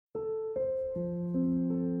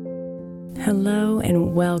Hello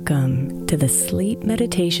and welcome to the Sleep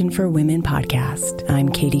Meditation for Women podcast. I'm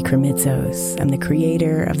Katie Kremitzos. I'm the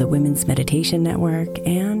creator of the Women's Meditation Network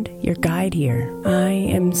and your guide here. I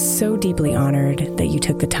am so deeply honored that you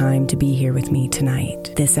took the time to be here with me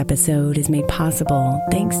tonight. This episode is made possible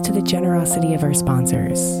thanks to the generosity of our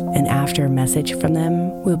sponsors. And after a message from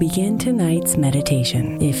them, we'll begin tonight's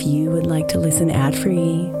meditation. If you would like to listen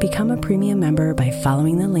ad-free, become a premium member by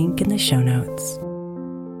following the link in the show notes.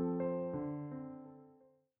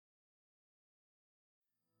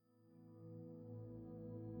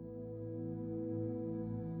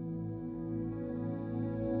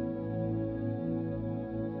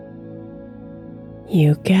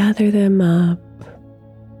 You gather them up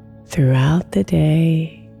throughout the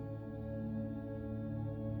day,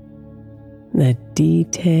 the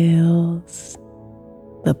details,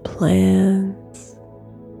 the plans,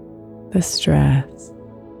 the stress,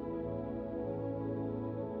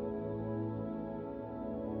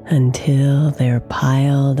 until they're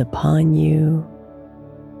piled upon you,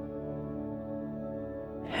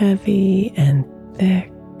 heavy and thick,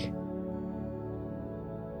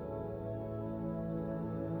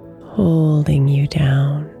 holding you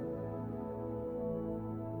down.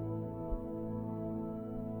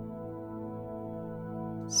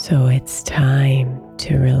 So it's time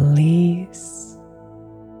to release,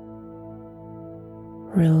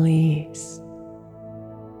 release,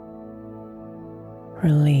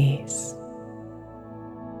 release.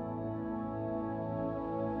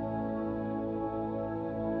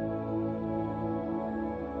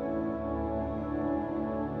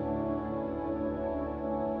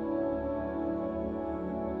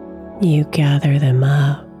 You gather them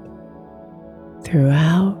up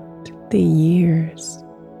throughout the years,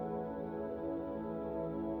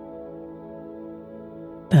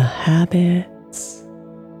 the habits,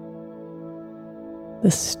 the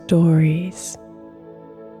stories,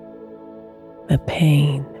 the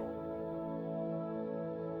pain.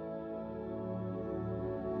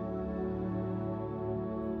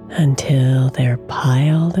 Until they're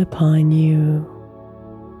piled upon you,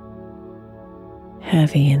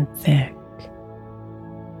 heavy and thick,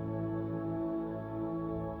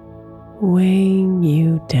 weighing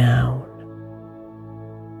you down.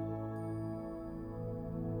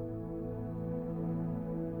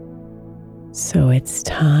 So it's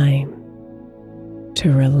time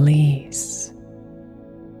to release,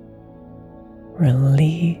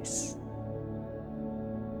 release,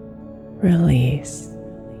 release.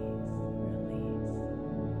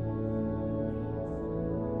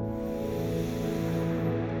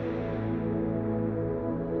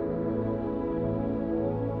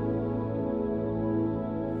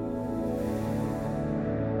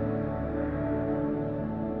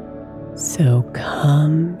 So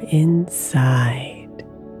come inside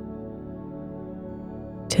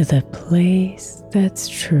to the place that's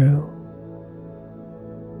true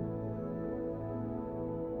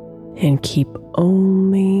and keep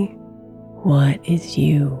only what is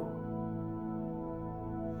you.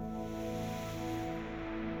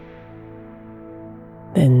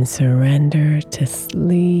 Then surrender to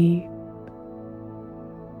sleep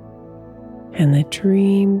and the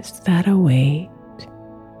dreams that await.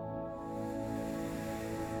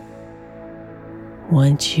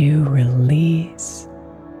 Once you release,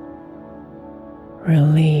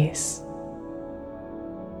 release,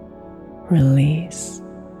 release.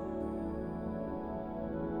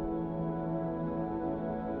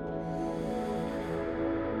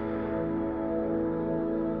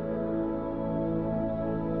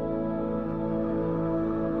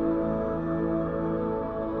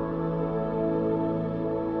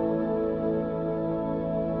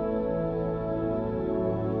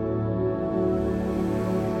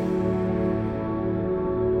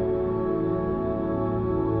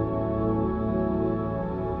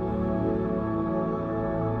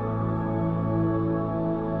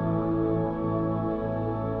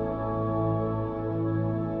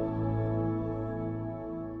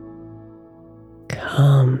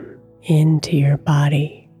 Come into your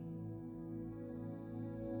body.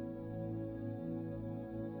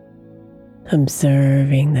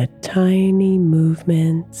 Observing the tiny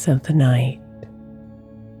movements of the night.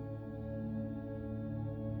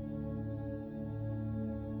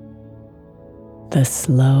 The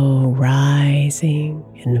slow rising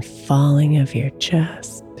and falling of your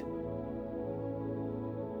chest.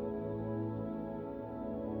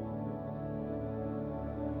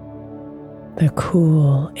 The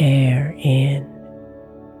cool air in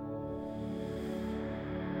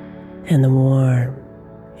and the warm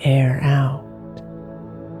air out.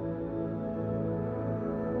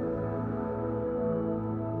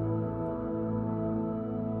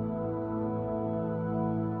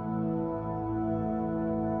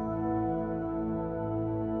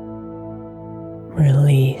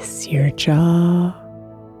 Release your jaw.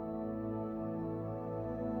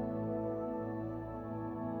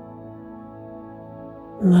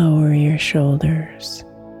 Lower your shoulders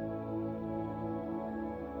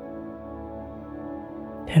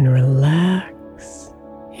and relax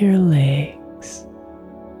your legs.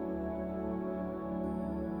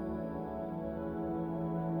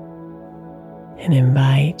 And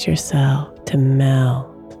invite yourself to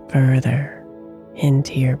melt further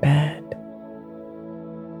into your bed.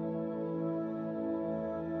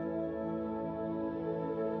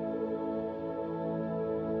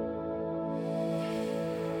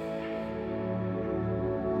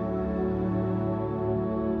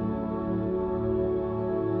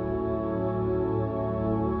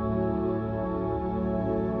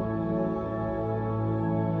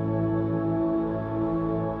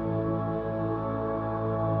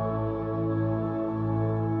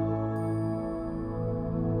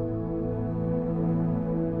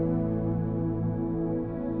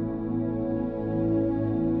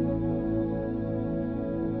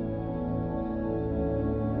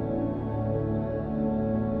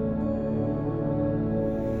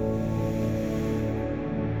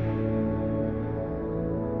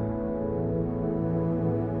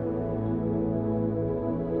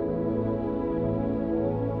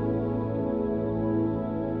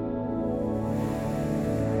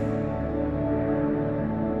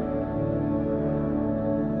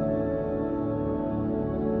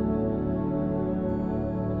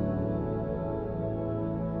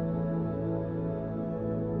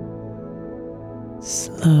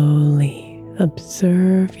 Slowly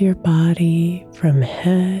observe your body from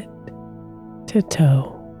head to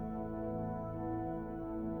toe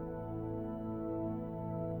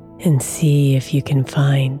and see if you can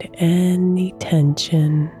find any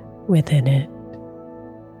tension within it.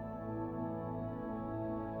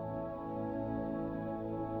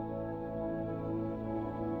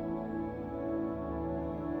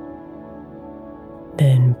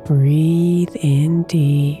 Then breathe in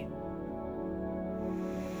deep,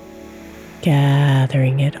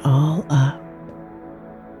 gathering it all up.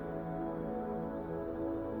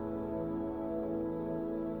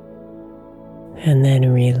 And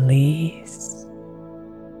then release,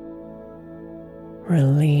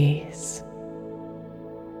 release,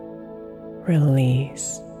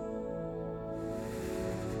 release.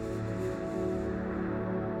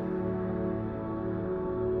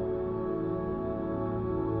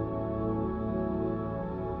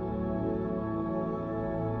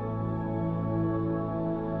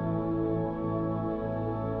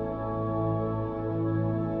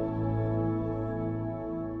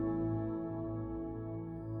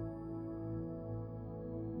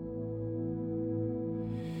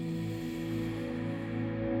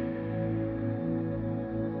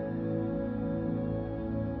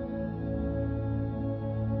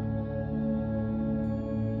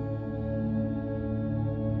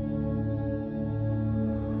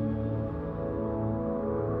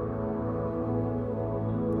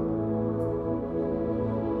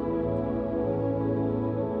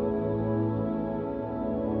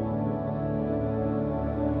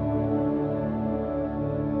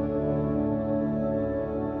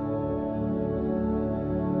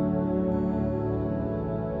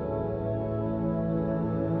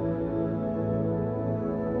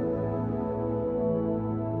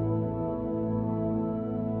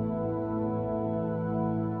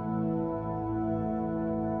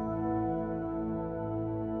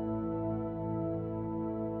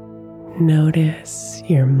 Notice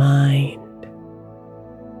your mind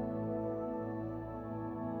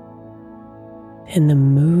and the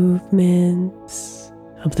movements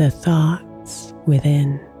of the thoughts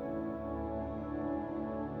within.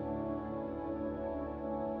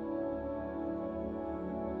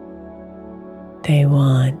 They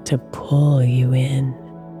want to pull you in.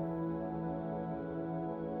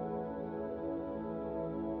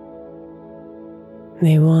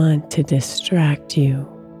 They want to distract you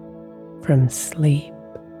from sleep.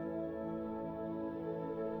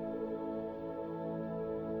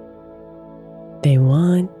 They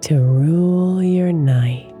want to rule your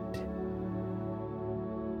night.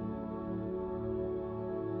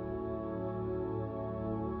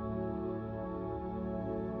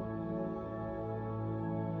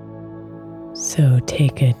 So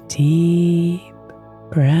take a deep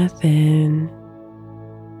breath in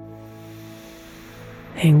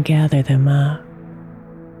and gather them up.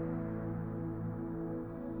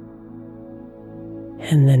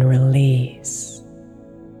 And then release,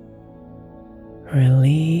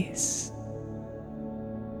 release,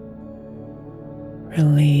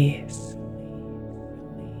 release.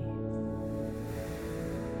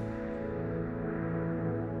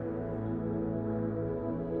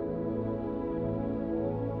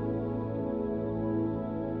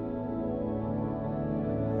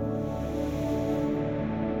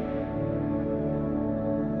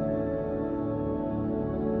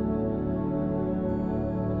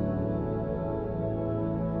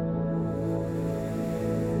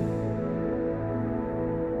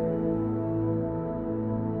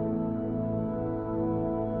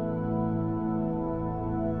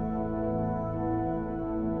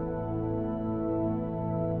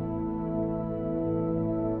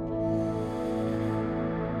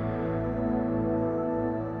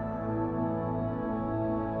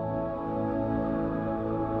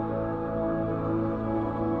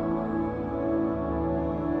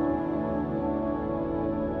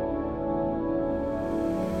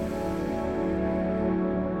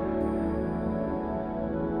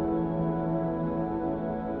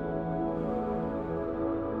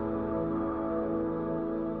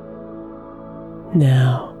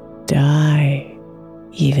 Now dive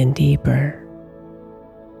even deeper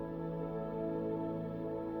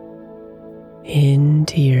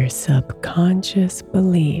into your subconscious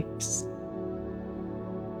beliefs.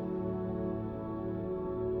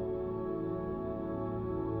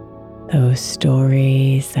 Those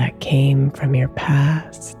stories that came from your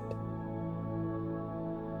past.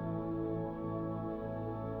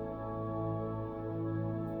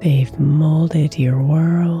 They've molded your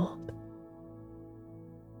world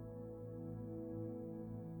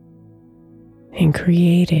and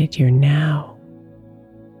created your now.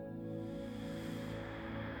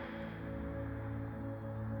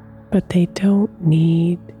 But they don't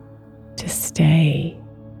need to stay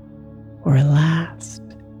or last.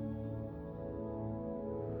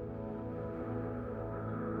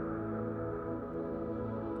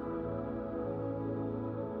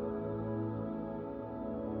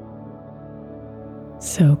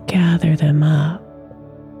 So gather them up,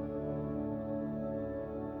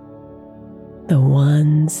 the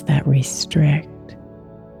ones that restrict,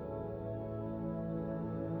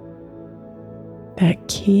 that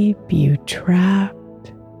keep you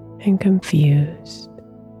trapped and confused.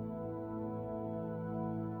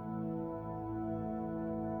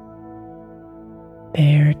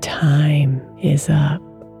 Their time is up.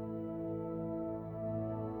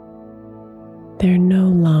 They're no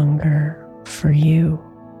longer for you.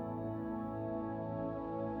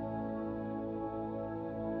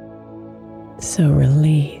 So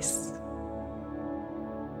release,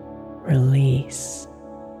 release,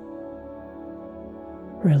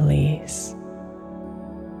 release.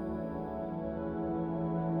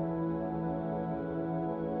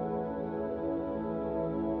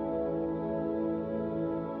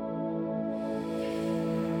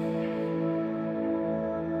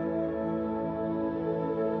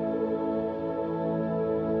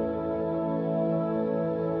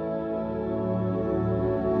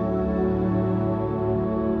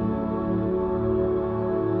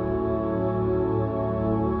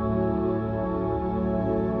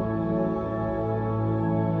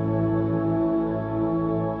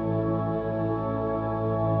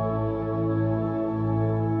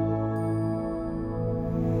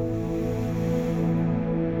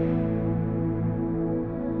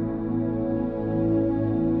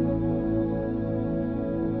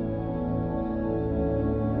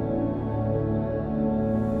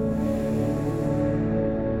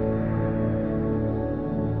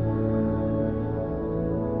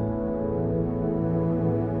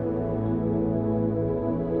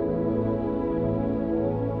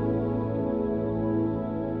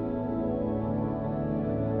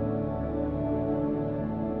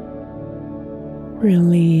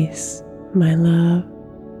 Release, my love.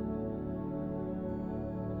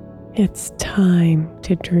 It's time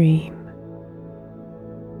to dream.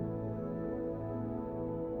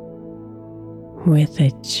 With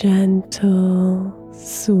the gentle,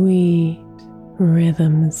 sweet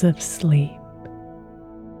rhythms of sleep.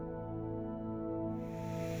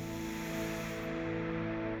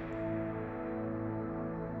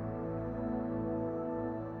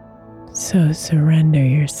 So surrender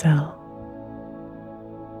yourself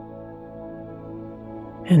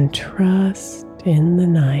and trust in the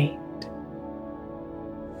night.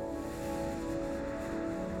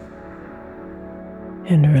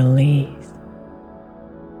 And release,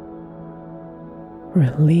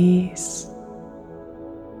 release,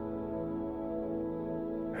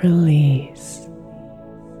 release.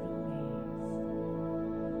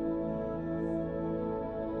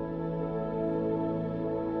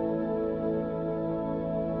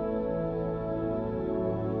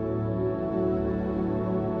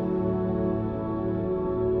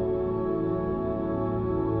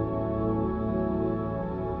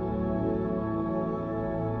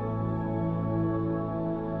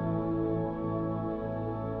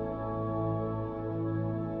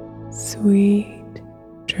 Sweet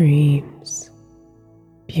dreams,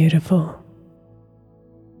 beautiful.